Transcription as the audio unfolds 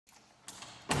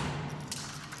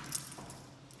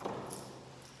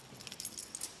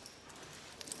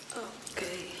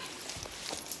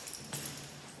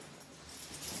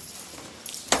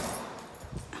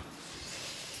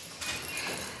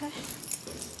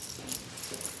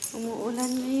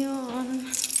Umuulan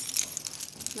ngayon.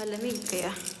 Malamig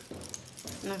kaya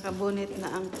nakabunit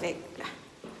na ang peg.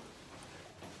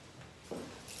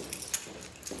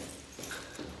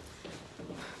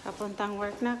 Papuntang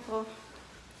work na ako.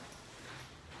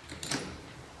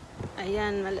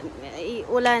 Ayan, malamig.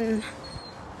 Ulan.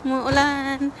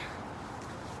 Umuulan.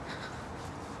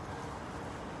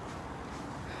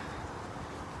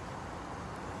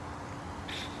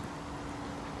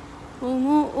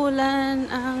 Umuulan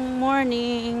ang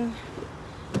morning.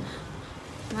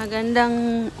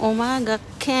 Magandang umaga,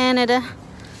 Canada.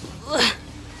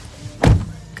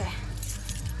 Okay.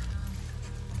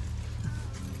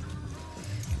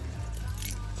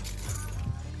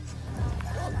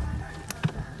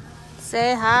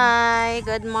 Say hi.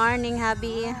 Good morning,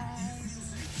 hubby.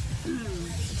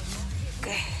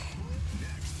 Okay.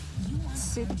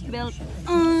 Seatbelt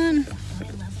on.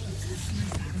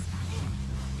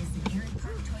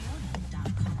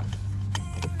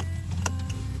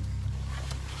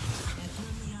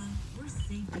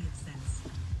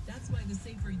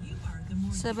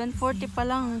 $7:40 pa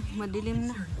lang,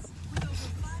 madilim na. And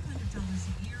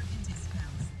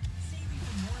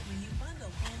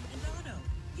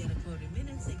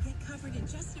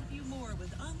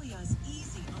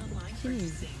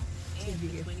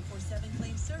with 24/7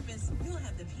 claim service, you'll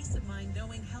have the peace of mind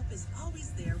knowing help is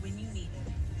always there when you need it.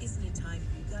 Isn't it time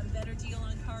you got a better deal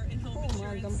on car and home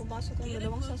insurance? Get a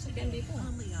quote today at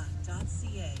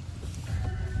onlya.ca.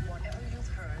 Whatever you've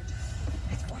heard,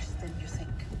 it's worse than you think.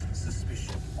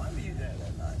 Suspicion. Why were you there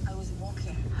that night? I was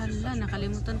walking. Hala,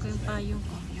 nakalimutan ko yung payong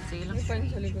ko. Sige lang. It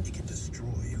can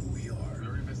destroy who we are.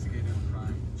 We're investigating a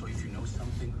crime, so if you know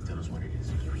something, tell us what it is.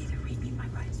 You either read me my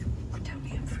rights or tell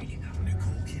me I'm free to go.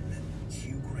 Nicole Kidman,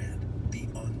 Hugh Grant, The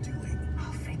Undoing.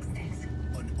 I'll fix this.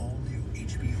 An all-new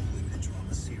HBO limited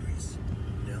drama series.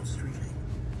 Now streaming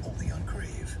only on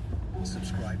Crave.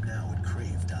 Subscribe now at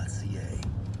crave.ca.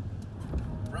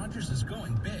 Rogers is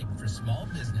going big for small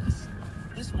business.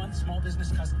 This month, small business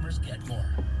customers get more,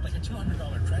 like a $200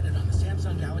 credit on the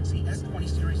Samsung Galaxy S20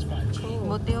 Series 5G.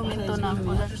 Buti huminto na ang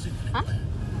ulan. Rogers Infinite Plan.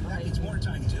 That means more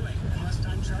time doing and less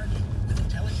time charging with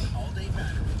intelligent all-day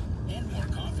battery and more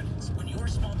confidence when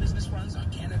your small business runs on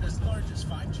Canada's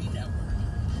largest 5G network.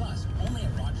 Plus, only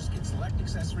at Rogers can select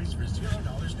accessories for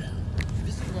 $0 down.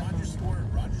 Visit the Rogers store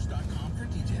at rogers.com for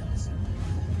details.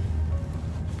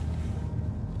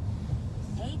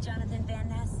 Hey, Jonathan Van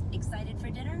Ness, excited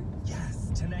for dinner? Yes,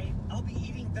 tonight I'll be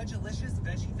eating Vegelicious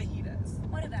Veggie Fajitas.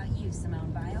 What about you, Simone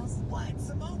Biles? What?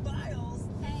 Simone Biles?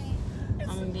 Hey.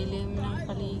 Ang dilim ng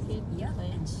paligid. Yep,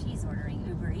 and she's ordering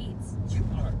Uber Eats. You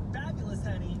are fabulous,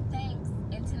 honey. Thanks.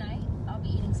 And tonight, I'll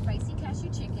be eating spicy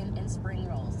cashew chicken and spring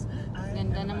rolls.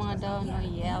 Ganda ng mga daon, oh,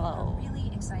 yellow. I'm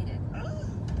really excited.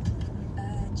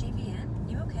 JVN,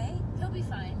 you okay? He'll be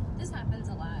fine. This happens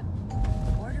a lot.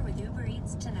 Order with Uber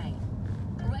Eats tonight.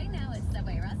 Right now at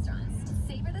Subway restaurants,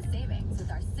 savor the savings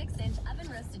with our 6-inch oven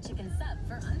roasted chicken sub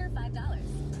for under $5.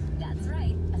 That's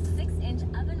right, a 6-inch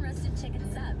oven roasted chicken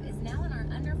sub is now on our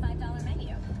under $5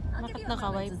 menu. I'll give Bakit you a moment to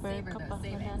naka-wiper savor ka pa? those Wala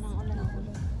savings. nang ulan.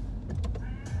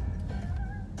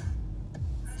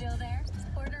 Still there?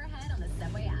 Order ahead on the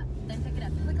Subway app, then pick it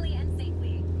up quickly and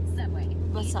safely. Subway, eat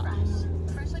Basa ang fresh.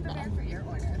 Freshly prepared for your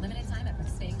order. Limited time at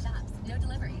participating shops. No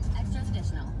delivery. Extras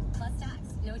additional. Plus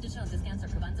tax. No additional discounts or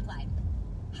coupons applied.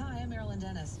 Hi, I'm Marilyn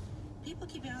Dennis. People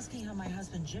keep asking how my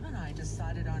husband Jim and I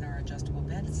decided on our adjustable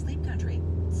bed at Sleep Country.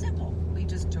 Simple. We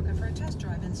just took it for a test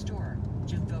drive in store.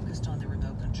 Jim focused on the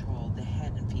remote control, the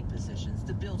head and feet positions,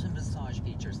 the built-in massage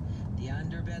features, the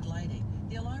underbed lighting,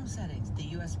 the alarm settings, the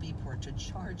USB port to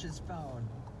charge his phone.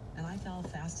 And I fell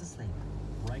fast asleep.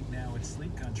 Right now at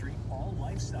Sleep Country, all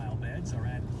lifestyle beds are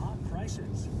at hot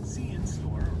prices. See in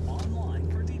store or online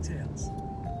for details.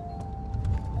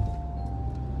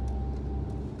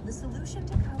 The solution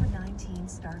to COVID-19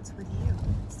 starts with you.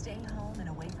 Stay home and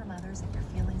away from others if you're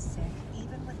feeling sick,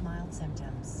 even with mild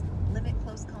symptoms. Limit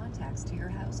close contacts to your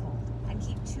household and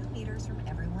keep 2 meters from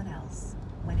everyone else.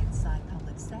 When inside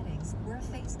public settings, wear a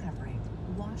face covering.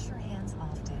 Wash your hands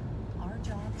often. Our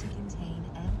job to contain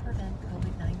and prevent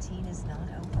COVID-19 is not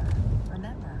over.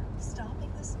 Remember,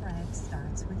 stopping the spread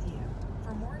starts with you.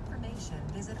 For more information,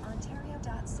 visit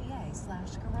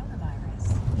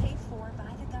ontario.ca/coronavirus. Paid for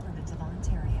by the Government of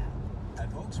Ontario. At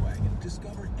Volkswagen,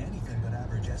 discover anything but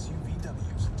average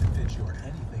SUVWs to fit your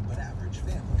anything but average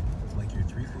family, like your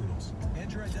 3 poodles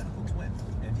and your identical twin,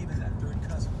 and even that third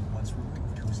cousin once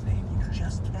removed whose name you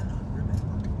just cannot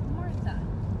remember. Martha.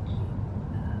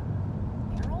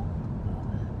 Errol?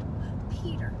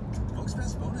 Peter.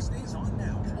 Volksfest bonus days on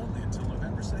now, only until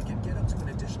November 2nd. Get up to an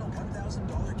additional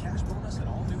 $1,000 cash bonus on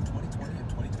all new 2020 and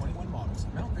 2021 models.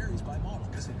 Mount Vernon.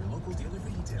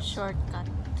 Shortcut.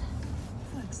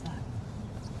 Flex Lab.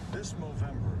 This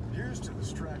Movember, here's to the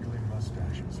straggling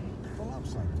mustaches, the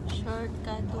lopsided ones,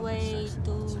 Shortcut way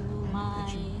to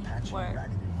my patchy, work.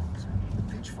 raggedy ones, the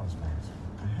peach fuzz ones.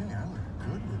 Hey, I look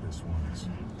good with this ones.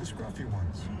 The scruffy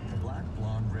ones, the black,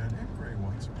 blonde, red, and gray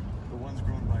ones, the ones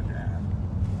grown by dad,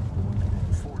 the ones grown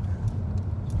before dad.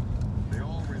 They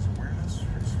all raise awareness,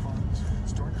 raise funds,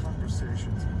 start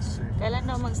conversations, and save. Kailan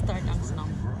daw mag-start ang snow?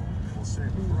 We'll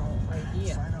save and grow.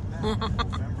 idea. Sign up now at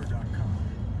Movember.com.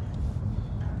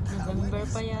 November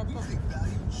pa yata.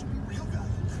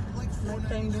 May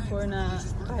time before na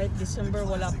kahit December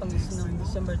wala pang snow.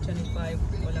 December 25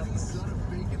 wala pang snow.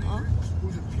 Oh?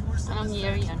 Anong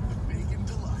year yan?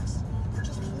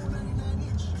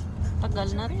 Tagal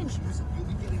na rin.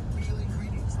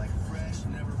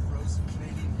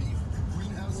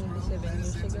 27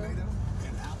 years ago.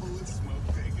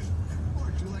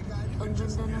 Ang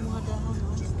ganda ng mga dahon, no?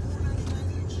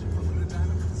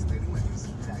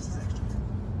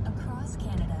 Across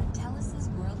Canada, TELUS's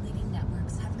world-leading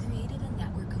networks have created a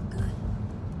network of good.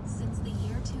 Since the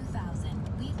year 2000,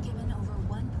 we've given over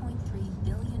 $1.3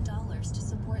 billion to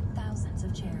support thousands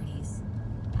of charities.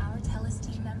 Our TELUS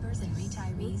team members and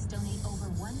retirees donate over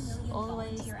 1 million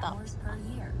Always volunteer stop. hours per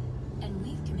year, and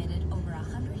we've committed over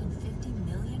 $150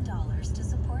 million to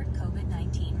support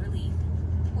COVID-19 relief.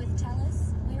 With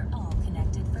TELUS, we're all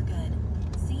connected for good.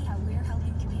 See how we're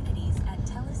helping communities at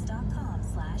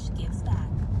TELUS.com/givesback.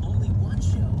 Only one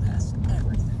show has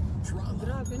everything. Drama,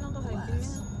 Grabe, nakaka-hype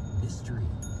laughs, yun. mystery,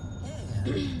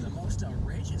 and the most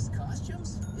outrageous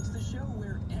costumes. It's the show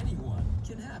where anyone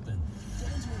can happen. Get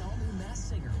into an all-new Masked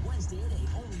Singer Wednesday at 8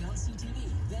 only on CTV.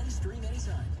 Then stream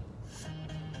anytime.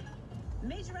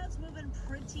 Major routes moving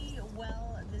pretty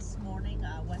well this morning.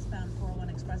 Westbound 401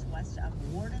 Express west of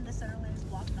Warden, the center lane is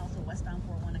blocked, and also westbound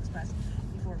 401 Express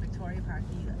before Victoria Park,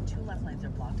 the 2 left lanes are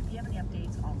blocked. If you have any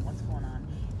updates on what's going on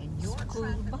in your School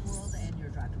traffic bus. world and your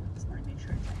drive to work this morning, make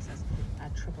sure to text us at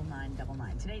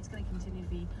 99999. Today it's going to continue to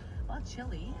be, well,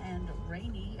 chilly and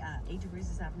rainy, 8 degrees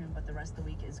this afternoon, but the rest of the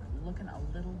week is looking a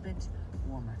little bit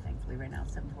warmer, thankfully. Right now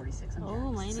it's 7:46. I'm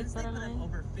Oh, Jack. mainit Since they para put up ngayon.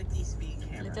 over 50 speed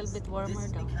cameras, Little bit this warmer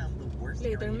has daw. become the worst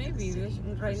Later area in the maybe, city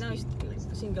because for right now it's speed police.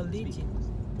 single digit.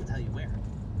 We'll tell you where.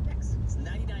 Next, it's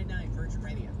 99.9 Virgin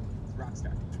Radio. It's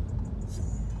Rockstar.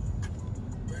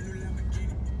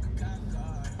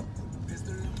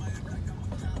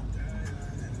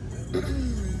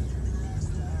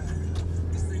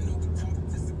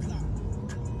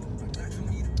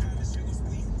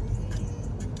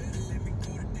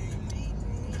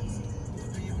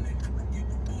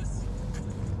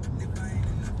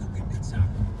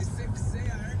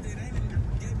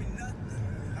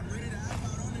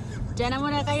 Diyan na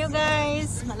muna kayo,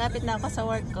 guys. Malapit na ako sa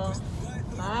work ko.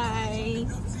 Bye!